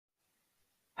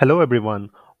Hello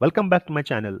everyone, welcome back to my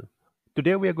channel.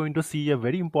 Today we are going to see a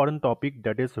very important topic,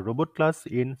 that is robot class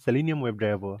in Selenium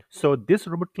WebDriver. So this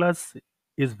robot class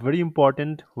is very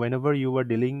important whenever you are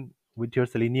dealing with your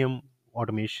Selenium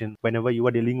automation, whenever you are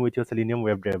dealing with your Selenium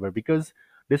WebDriver, because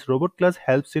this robot class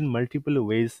helps in multiple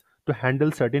ways to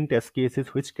handle certain test cases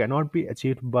which cannot be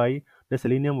achieved by the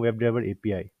Selenium WebDriver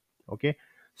API. Okay,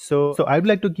 so I'd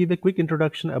like to give a quick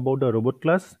introduction about the robot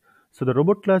class. So the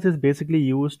robot class is basically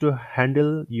used to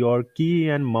handle your key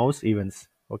and mouse events.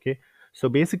 Okay. So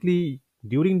basically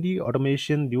during the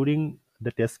automation, during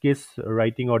the test case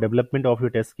writing or development of your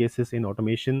test cases in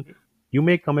automation, you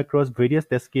may come across various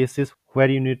test cases where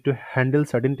you need to handle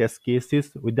certain test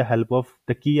cases with the help of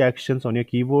the key actions on your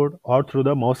keyboard or through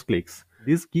the mouse clicks.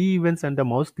 These key events and the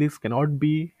mouse clicks cannot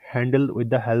be handled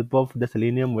with the help of the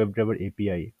Selenium WebDriver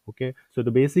API. Okay, so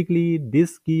basically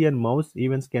this key and mouse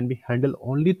events can be handled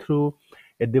only through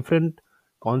a different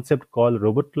concept called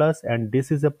robot class, and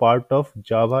this is a part of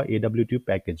Java AWT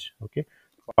package. Okay,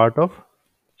 part of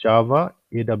Java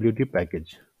AWT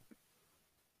package.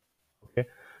 Okay,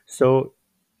 so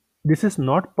this is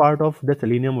not part of the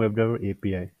Selenium WebDriver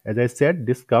API. As I said,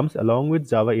 this comes along with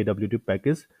Java AWT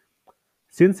package.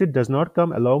 Since it does not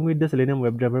come along with the Selenium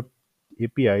WebDriver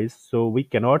APIs, so we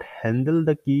cannot handle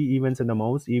the key events and the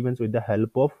mouse events with the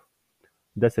help of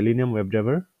the Selenium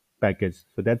WebDriver package.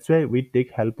 So that's why we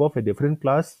take help of a different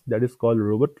class that is called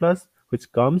robot class,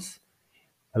 which comes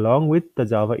along with the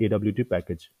Java AWT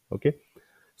package. Okay.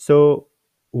 So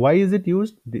why is it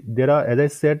used? There are, as I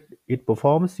said, it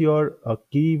performs your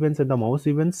key events and the mouse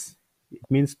events. It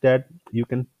means that you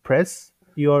can press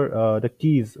your the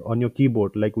keys on your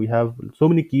keyboard. Like we have so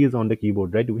many keys on the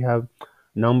keyboard, right? We have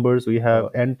numbers, we have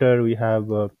enter, we have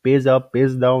page up,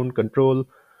 page down, control.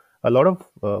 A lot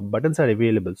of buttons are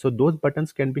available. So those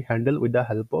buttons can be handled with the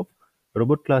help of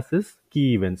robot classes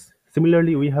key events.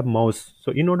 Similarly, we have mouse.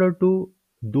 So in order to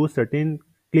do certain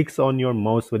clicks on your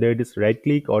mouse, whether it is right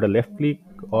click or a left click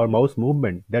or mouse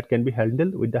movement, that can be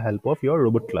handled with the help of your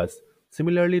robot class.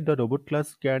 Similarly, the robot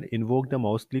class can invoke the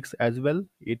mouse clicks as well.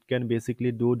 It can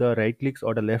basically do the right clicks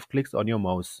or the left clicks on your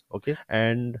mouse. Okay,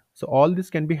 and so all this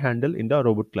can be handled in the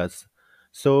robot class.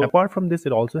 So apart from this,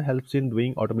 it also helps in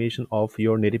doing automation of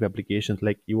your native applications.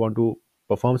 Like you want to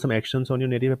perform some actions on your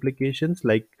native applications,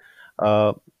 like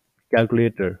uh,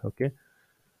 calculator. Okay,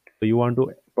 so you want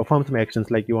to perform some actions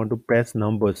like you want to press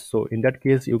numbers. So in that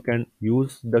case, you can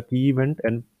use the key event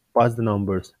and pass the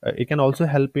numbers. It can also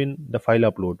help in the file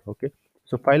upload. Okay,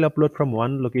 so file upload from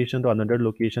one location to another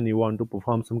location, you want to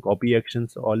perform some copy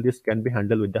actions. All this can be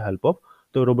handled with the help of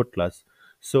the robot class.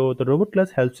 So the robot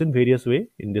class helps in various way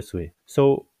in this way.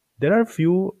 So there are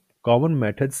few common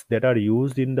methods that are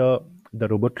used in the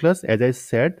robot class. As I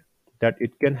said, that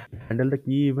it can handle the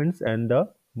key events and the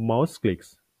mouse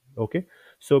clicks. Okay,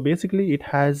 so basically it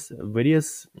has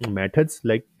various methods,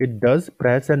 like it does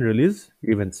press and release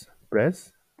events,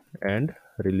 press and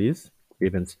release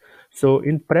events. So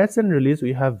in press and release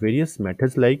we have various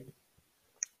methods, like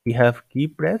we have key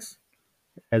press,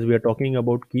 as we are talking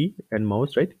about key and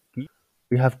mouse, right?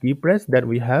 We have key press, then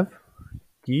we have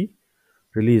key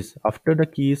release. After the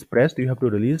key is pressed, you have to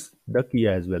release the key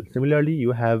as well. Similarly,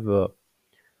 you have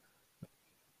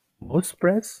mouse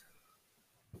press.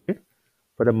 Okay,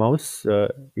 for the mouse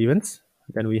events,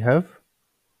 then we have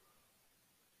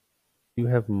you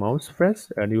have mouse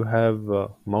press and you have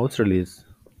mouse release.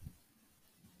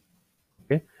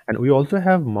 Okay, and we also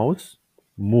have mouse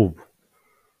move.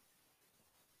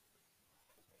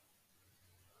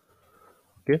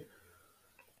 Okay,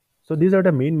 so these are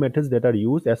the main methods that are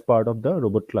used as part of the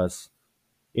robot class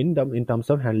in terms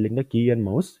of handling the key and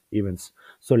mouse events.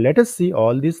 So let us see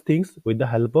all these things with the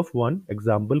help of one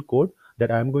example code that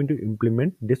I am going to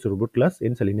implement this robot class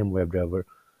in Selenium WebDriver.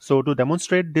 So to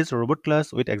demonstrate this robot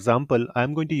class with example, I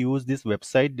am going to use this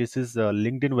website. This is a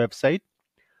LinkedIn website.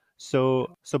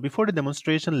 So before the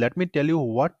demonstration, let me tell you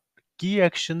what key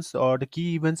actions or the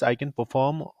key events I can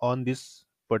perform on this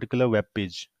particular web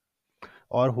page,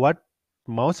 or what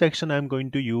mouse action I'm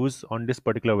going to use on this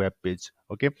particular web page.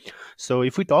 Okay, so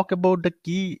if we talk about the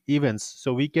key events,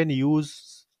 so we can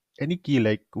use any key.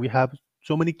 Like we have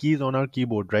so many keys on our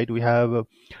keyboard, right? We have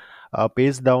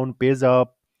page down, page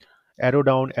up, arrow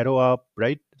down, arrow up,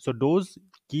 right? So those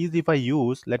keys, if I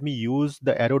use, let me use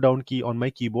the arrow down key on my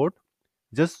keyboard.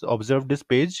 Just observe this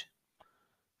page.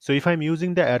 So if I'm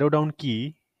using the arrow down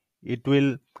key, it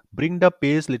will bring the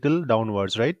page little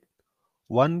downwards, right?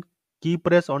 One key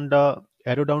press on the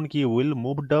arrow down key will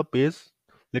move the page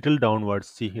little downwards.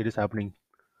 See, it is happening.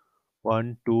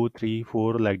 1, 2, 3,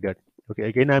 4, like that. Okay,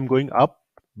 again, I'm going up,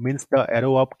 means the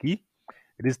arrow up key.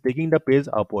 It is taking the page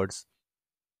upwards.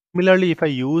 Similarly, if I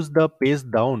use the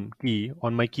paste down key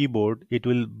on my keyboard, it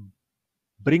will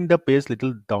bring the paste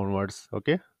little downwards.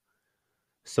 Okay.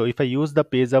 So if I use the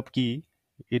paste up key,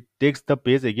 it takes the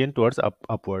paste again towards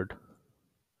upward.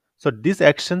 So these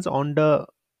actions on the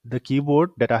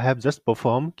keyboard that I have just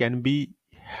performed can be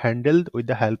handled with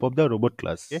the help of the robot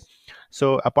class. Okay.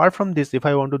 So apart from this, if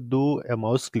I want to do a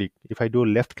mouse click, if I do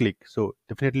left click, so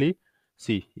definitely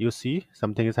you see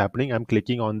something is happening. I'm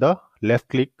clicking on the left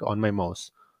click on my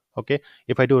mouse. Okay.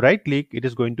 If I do right click, it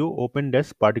is going to open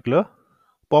this particular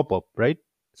pop-up, right?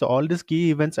 So all these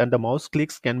key events and the mouse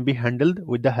clicks can be handled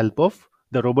with the help of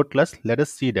the robot class. Let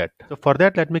us see that. So for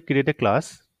that, let me create a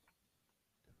class.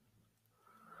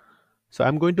 So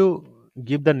I'm going to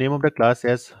give the name of the class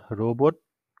as robot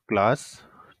class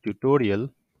tutorial.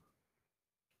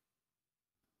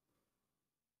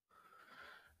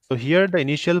 So here the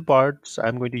initial parts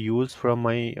I'm going to use from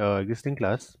my existing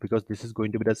class, because this is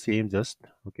going to be the same just.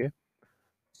 Okay.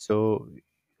 So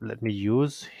let me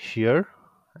use here,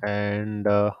 and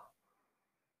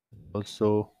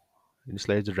also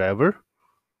initialize the driver.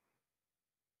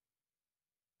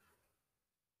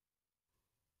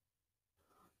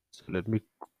 So let me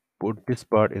put this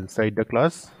part inside the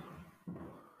class,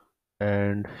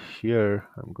 and here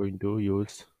I'm going to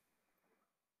use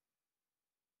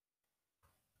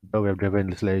the WebDriver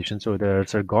initialization, so the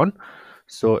errors are gone.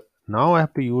 So now I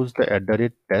have to use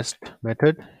the @test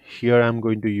method. Here I'm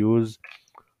going to use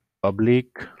public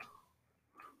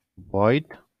void.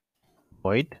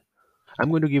 I'm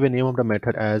going to give a name of the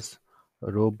method as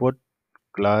robot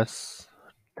class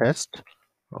test.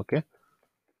 Okay.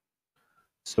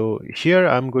 So here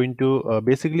I'm going to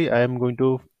basically I am going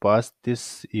to pass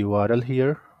this URL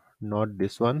here, not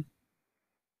this one.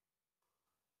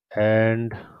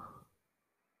 And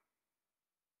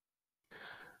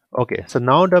okay, so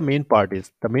now the main part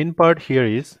here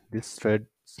is this thread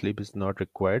sleep is not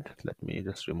required. Let me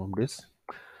just remove this.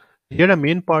 Here the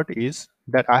main part is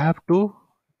that I have to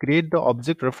create the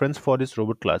object reference for this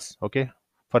robot class. Okay,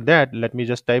 for that let me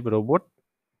just type robot.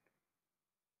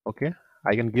 Okay,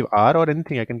 I can give R or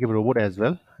anything, I can give robot as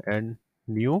well, and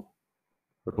new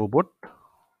robot.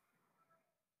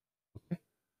 Okay.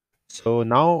 So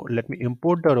now let me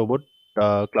import the robot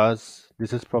class.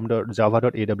 This is from the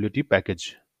java.awt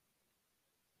package.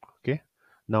 Okay,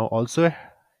 now also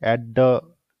add the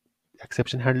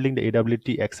exception handling, the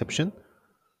awt exception.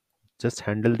 Just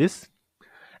handle this,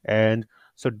 and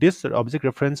so this object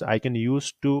reference I can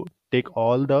use to take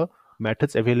all the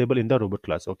methods available in the robot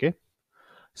class. Okay,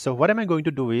 so what am I going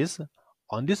to do is,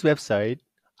 on this website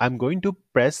I'm going to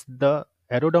press the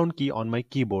arrow down key on my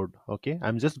keyboard. Okay,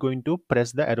 I'm just going to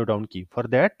press the arrow down key. For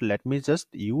that, let me just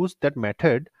use that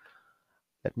method.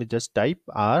 Let me just type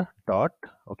r dot.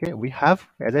 Okay, we have,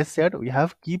 as I said, we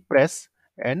have key press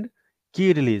and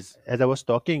key release. As I was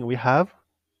talking, we have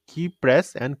key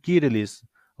press and key release.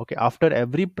 Okay, after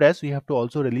every press we have to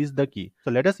also release the key.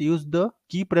 So let us use the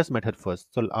key press method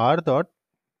first. So r dot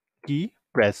key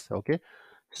press. Okay,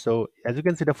 so as you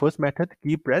can see, the first method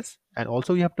key press, and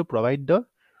also we have to provide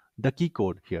the key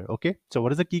code here. Okay, so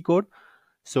what is the key code?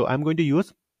 So I'm going to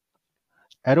use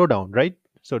arrow down, right?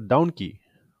 So down key.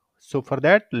 So for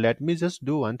that, let me just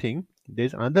do one thing.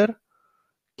 There's another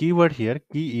keyword here,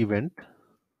 key event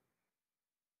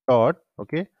dot,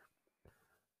 okay,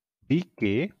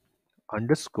 vk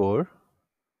underscore,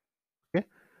 okay,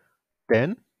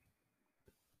 then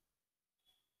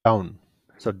down.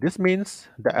 So this means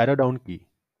the arrow down key.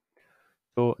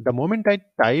 So the moment I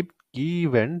type key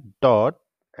event dot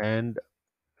and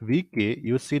vk,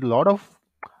 you see a lot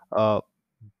of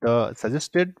the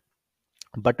suggested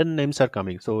button names are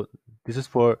coming. So this is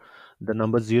for the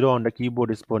number 0 on the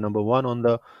keyboard, is for number 1 on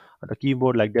the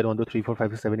keyboard, like that, 1 2 3 4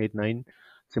 5 6 7 8 9.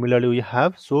 Similarly, we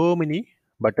have so many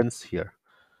buttons here.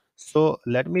 So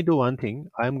let me do one thing.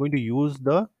 I am going to use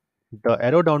the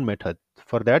arrow down method.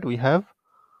 For that, we have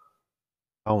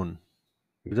down.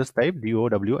 You just type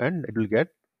DOW and it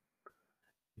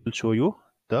will show you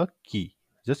the key.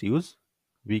 Just use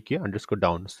VK underscore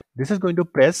down. So this is going to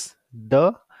press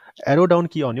the arrow down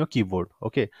key on your keyboard.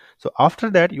 Okay. So after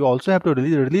that, you also have to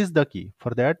release the key.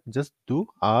 For that, just do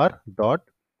R dot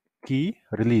key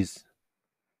release.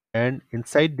 And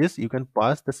inside this, you can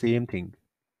pass the same thing.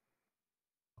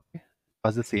 Okay.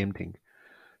 Pass the same thing.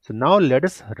 So now let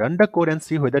us run the code and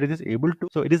see whether it is able to.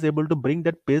 So it is able to bring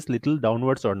that paste little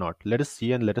downwards or not. Let us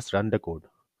see and let us run the code.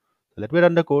 So let me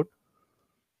run the code.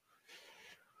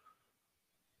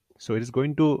 So it is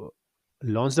going to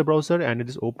launch the browser and it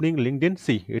is opening LinkedIn.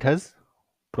 See, it has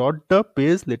brought the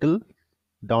page little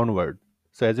downward.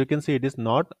 So as you can see, it is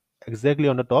not exactly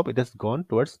on the top, it has gone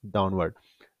towards downward,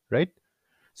 right?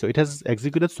 So it has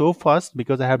executed so fast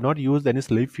because I have not used any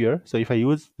sleep here. So if I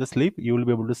use the sleep, you will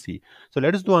be able to see. So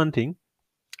let us do one thing.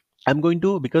 I'm going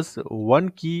to, because one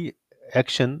key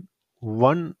action,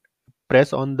 one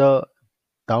press on the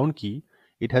down key,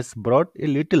 it has brought a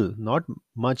little, not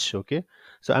much. Okay.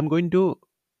 So I'm going to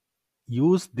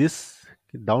use this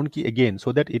down key again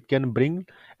so that it can bring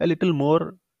a little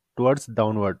more towards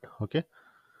downward. Okay.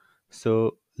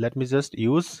 So let me just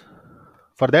use,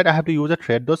 for that I have to use a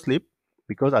thread dot sleep,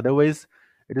 because otherwise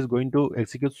it is going to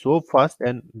execute so fast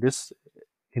and this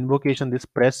invocation, this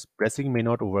pressing may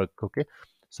not work. Okay.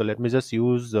 So let me just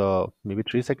use maybe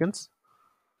 3 seconds.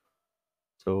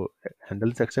 So handle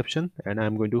this exception, and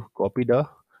I'm going to copy the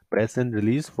press and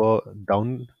release for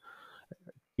down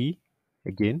key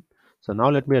again. So now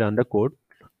let me run the code.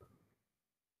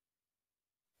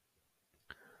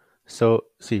 So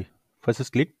see, first is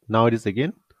click, now it is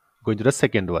again going to the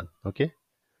second one. Okay.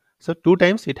 So 2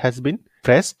 times it has been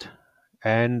pressed,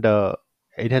 and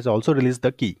it has also released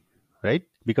the key, right?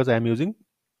 Because I am using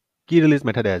key release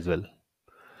method as well.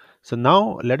 So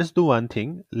now let us do one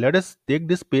thing. Let us take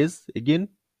this page again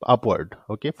upward.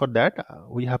 Okay, for that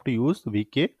we have to use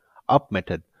vk up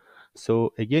method.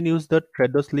 So again use the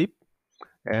thread dot sleep,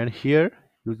 and here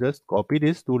you just copy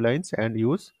these 2 lines and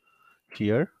use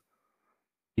here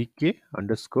vk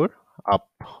underscore up.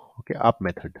 Okay, up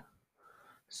method.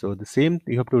 So the same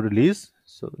you have to release.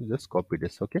 So just copy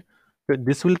this. Okay, so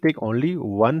this will take only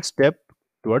one step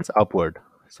towards upward.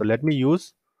 So let me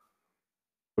use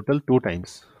total 2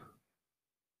 times.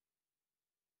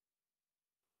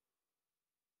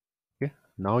 Okay,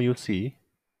 now you see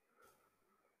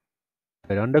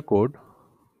I run the code.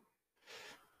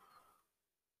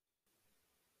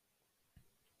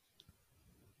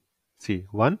 See,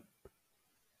 1,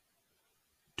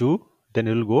 2, then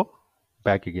it will go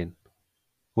back again.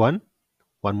 1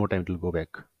 more time it will go back.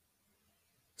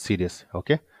 Serious.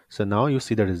 Okay. So now you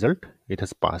see the result. It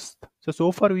has passed.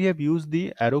 So far we have used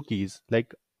the arrow keys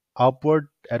like upward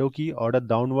arrow key or the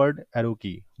downward arrow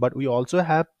key. But we also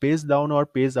have page down or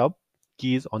page up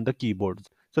keys on the keyboards.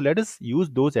 So let us use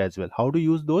those as well. How to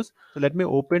use those? So let me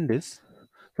open this.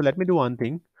 So let me do one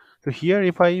thing. So here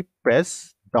if I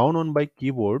press down on my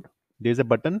keyboard, there is a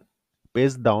button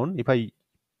page down. If I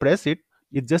press it,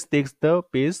 it just takes the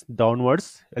page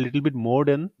downwards a little bit more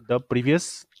than the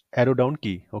previous arrow down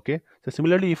key. Okay. So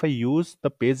similarly, if I use the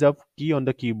page up key on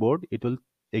the keyboard, it will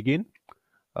again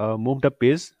move the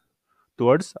page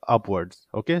towards upwards.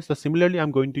 Okay. So similarly,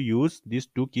 I'm going to use these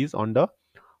 2 keys on the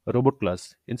robot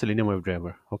class in Selenium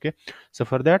WebDriver. Okay. So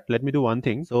for that, let me do one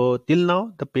thing. So till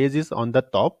now the page is on the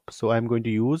top. So I'm going to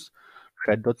use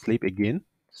thread.sleep again.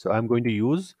 So I'm going to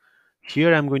use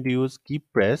here, I'm going to use key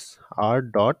press r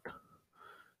dot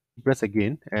press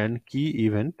again and key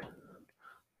event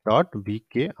dot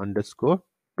vk underscore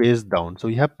page down. So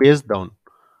we have page down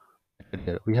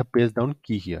here. We have page down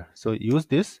key here. So use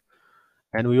this,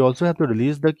 and we also have to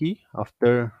release the key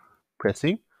after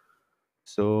pressing.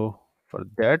 So for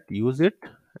that, use it,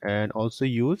 and also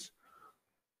use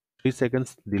 3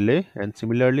 seconds delay. And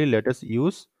similarly, let us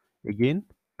use again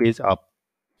page up.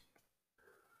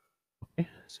 Okay.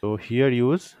 So here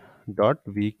use dot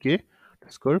vk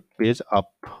underscore page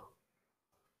up,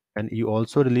 and you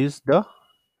also release the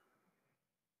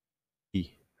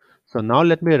key. So now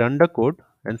let me run the code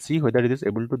and see whether it is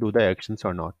able to do the actions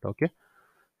or not. Okay.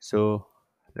 So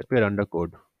let me run the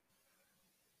code.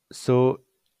 So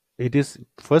it is,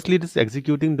 firstly it is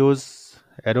executing those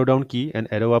arrow down key and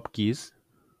arrow up keys.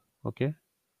 Okay.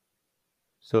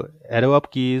 So arrow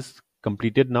up key is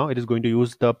completed. Now it is going to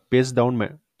use the page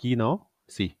down key now.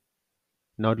 See.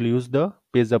 Now it will use the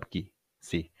page up key.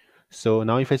 See. So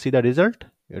now if I see the result,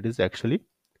 it is actually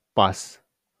pass.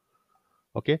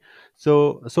 Okay.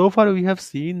 So far we have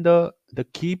seen the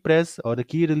key press or the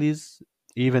key release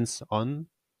events on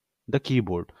the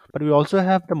keyboard, but we also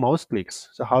have the mouse clicks.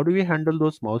 So how do we handle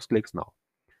those mouse clicks now?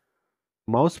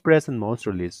 Mouse press and mouse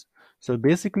release. So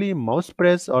basically mouse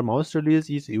press or mouse release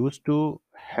is used to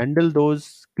handle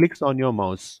those clicks on your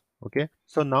mouse. Okay.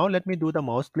 So now let me do the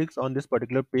mouse clicks on this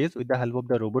particular page with the help of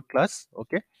the robot class.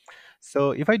 Okay.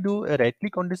 So if I do a right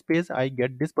click on this page, I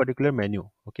get this particular menu.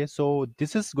 Okay. So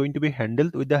this is going to be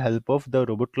handled with the help of the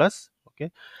robot class.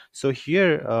 Okay. So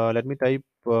here let me type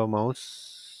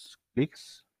mouse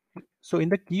clicks. So in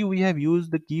the key, we have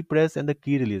used the key press and the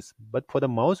key release, but for the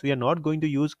mouse, we are not going to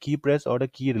use key press or the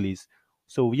key release.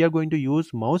 So we are going to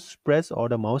use mouse press or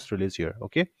the mouse release here.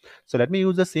 Okay. So let me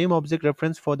use the same object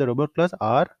reference for the robot class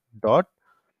r dot,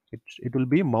 it will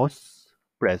be mouse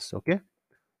press. Okay.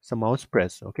 So mouse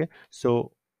press. Okay.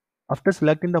 So after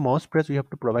selecting the mouse press, we have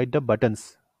to provide the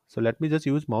buttons. So let me just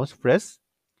use mouse press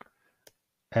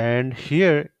and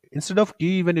here instead of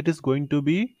key event it is going to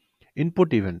be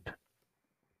input event.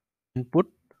 Input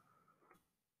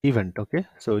event. Okay,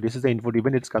 so this is the input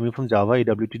event. It's coming from Java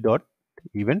awt dot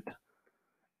event,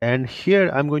 and here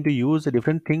I'm going to use a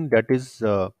different thing, that is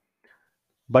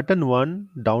button 1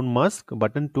 down mask,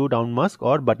 button 2 down mask,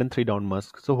 or button 3 down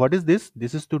mask. So what is this?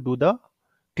 This is to do the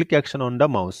click action on the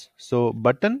mouse. So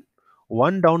button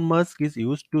 1 down mask is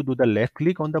used to do the left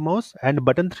click on the mouse, and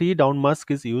button 3 down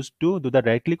mask is used to do the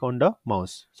right click on the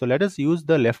mouse. So let us use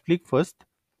the left click first,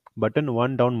 button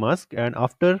 1 down mask, and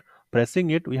after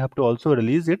pressing it we have to also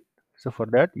release it. So for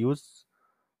that use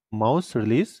mouse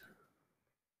release.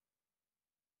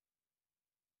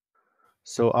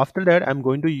 So after that I'm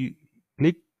going to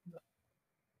click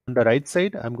on the right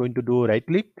side, I'm going to do right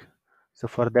click. So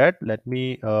for that let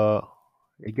me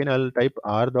again I'll type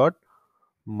r dot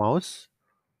mouse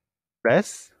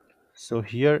press. So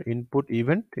here input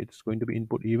event, it's going to be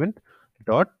input event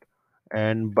dot,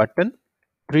 and button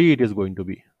 3 it is going to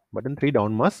be button 3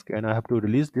 down mask, and I have to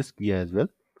release this key as well.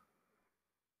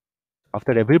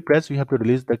 After every press we have to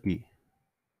release the key.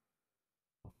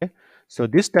 Okay, so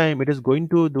this time it is going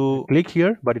to do click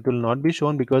here, but it will not be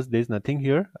shown because there is nothing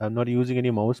here. I'm not using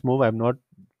any mouse move, I'm not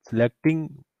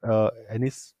selecting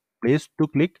any place to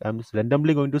click. I'm just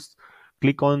randomly going to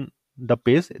click on the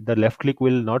page. The left click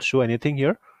will not show anything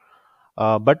here,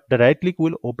 but the right click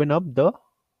will open up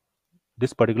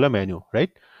this particular menu, right?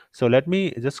 So let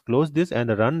me just close this and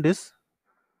run this.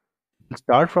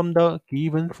 Start from the key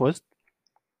event first,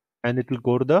 and it will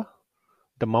go to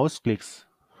the mouse clicks.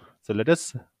 So let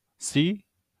us see.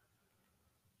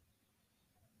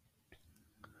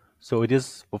 So it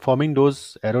is performing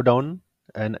those arrow down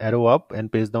and arrow up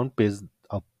and page down, page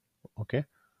up. Okay,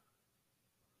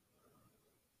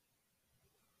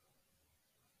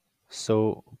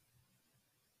 so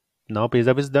now page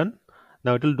up is done.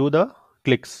 Now it will do the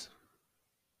clicks.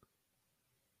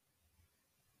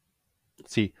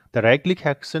 See, the right click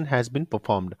action has been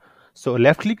performed. So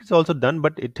left click is also done,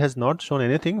 but it has not shown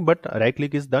anything, but right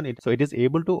click is done. So it is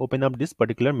able to open up this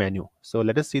particular menu. So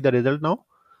let us see the result now.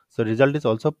 So result is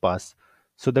also pass.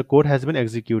 So the code has been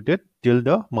executed till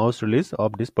the mouse release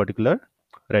of this particular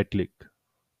right click.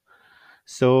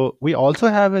 So we also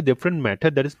have a different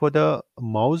method, that is for the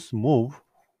mouse move.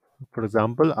 For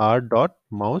example, r dot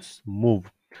mouse move.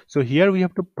 So here we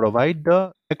have to provide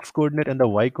the x coordinate and the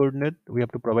y coordinate. We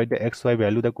have to provide the xy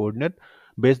value, the coordinate.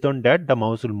 Based on that the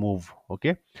mouse will move.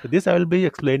 Okay, so this I will be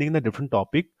explaining in a different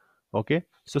topic. Okay,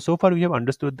 so far we have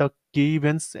understood the key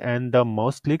events and the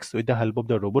mouse clicks with the help of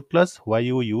the robot class, why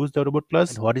you use the robot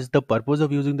class, and what is the purpose of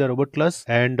using the robot class,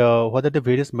 and what are the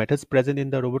various methods present in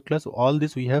the robot class. All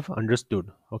this we have understood.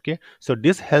 Okay, so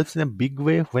this helps in a big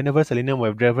way whenever Selenium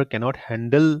WebDriver cannot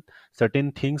handle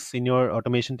certain things in your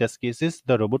automation test cases.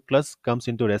 The robot class comes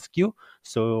into rescue,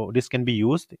 so this can be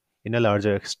used in a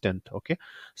larger extent. Okay,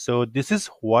 so this is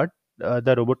what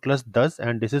the robot class does,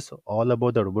 and this is all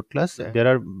about the robot class. There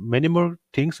are many more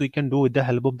things we can do with the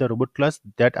help of the robot class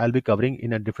that I'll be covering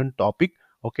in a different topic.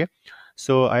 Okay,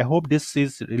 so I hope this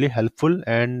is really helpful,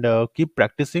 and keep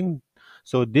practicing.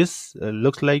 So this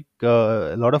looks like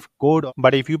a lot of code,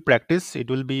 but if you practice it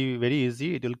will be very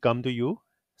easy, it will come to you.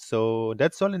 So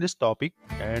that's all in this topic,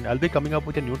 and I'll be coming up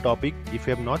with a new topic. If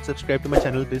you have not subscribed to my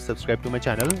channel, please subscribe to my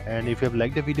channel, and if you have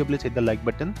liked the video, please hit the like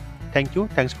button. Thank you,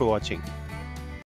 thanks for watching.